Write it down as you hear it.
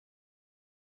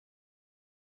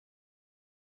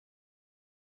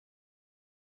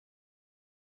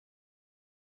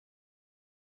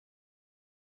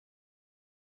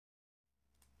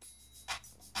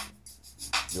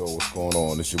Yo, what's going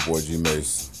on? It's your boy G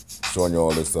Mace, showing you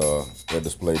all this air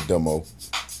display demo.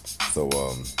 So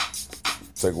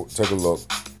take a look.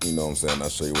 You know what I'm saying? I'll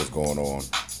show you what's going on.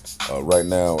 Right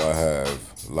now I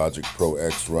have Logic Pro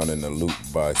X running a loop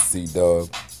by C-Dub,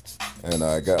 and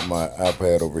I got my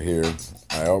iPad over here.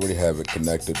 I already have it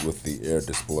connected with the air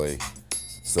display.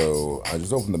 So I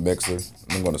just opened the mixer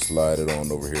and I'm going to slide it on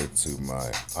over here to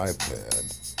my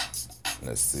iPad.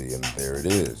 Let's see, and there it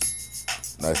is.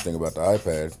 Nice thing about the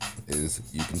iPad is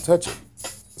you can touch it.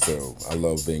 So I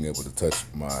love being able to touch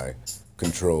my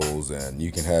controls, and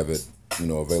you can have it,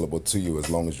 available to you as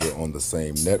long as you're on the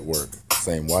same network,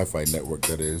 same Wi-Fi network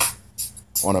that is.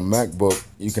 On a MacBook,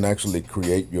 you can actually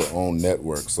create your own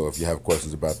network. So if you have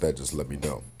questions about that, just let me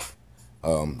know.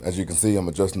 As you can see, I'm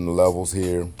adjusting the levels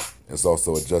here. It's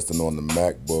also adjusting on the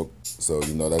MacBook. So,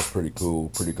 that's pretty cool,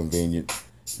 pretty convenient.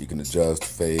 You can adjust,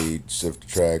 fade, shift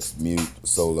tracks, mute,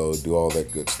 solo, do all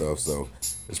that good stuff. So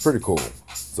it's pretty cool.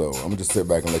 So I'm gonna just sit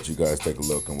back and let you guys take a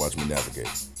look and watch me navigate.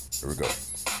 Here we go.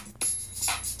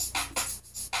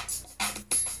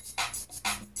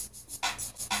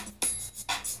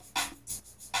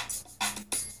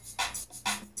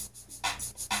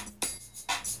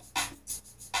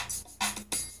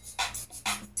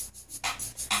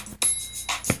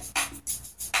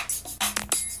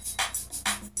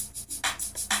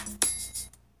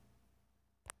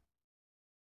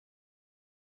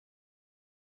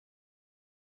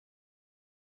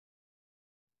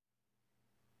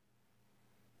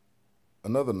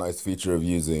 Another nice feature of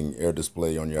using Air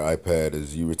Display on your iPad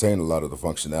is you retain a lot of the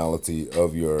functionality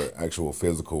of your actual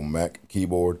physical Mac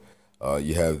keyboard.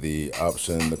 You have the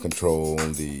option, the control,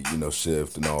 the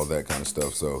shift, and all that kind of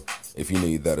stuff. So if you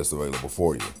need that, it's available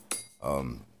for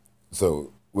you.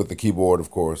 So with the keyboard, of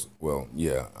course, well,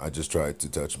 yeah, I just tried to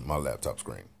touch my laptop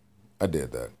screen. I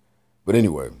did that. But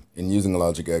anyway, in using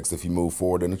Logic X, if you move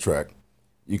forward in the track,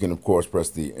 you can, of course, press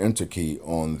the Enter key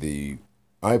on the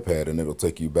iPad and it'll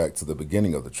take you back to the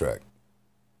beginning of the track,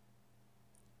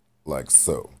 like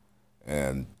so.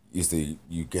 And you see,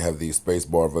 you can have the space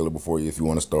bar available for you if you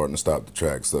want to start and stop the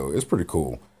track. So it's pretty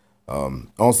cool.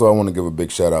 Also, I want to give a big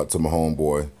shout out to my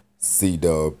homeboy,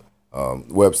 C-Dub.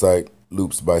 Website,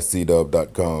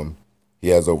 loopsbycdub.com. He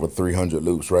has over 300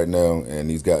 loops right now, and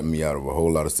he's gotten me out of a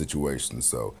whole lot of situations.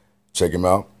 So check him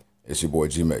out. It's your boy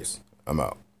G Mace. I'm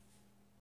out.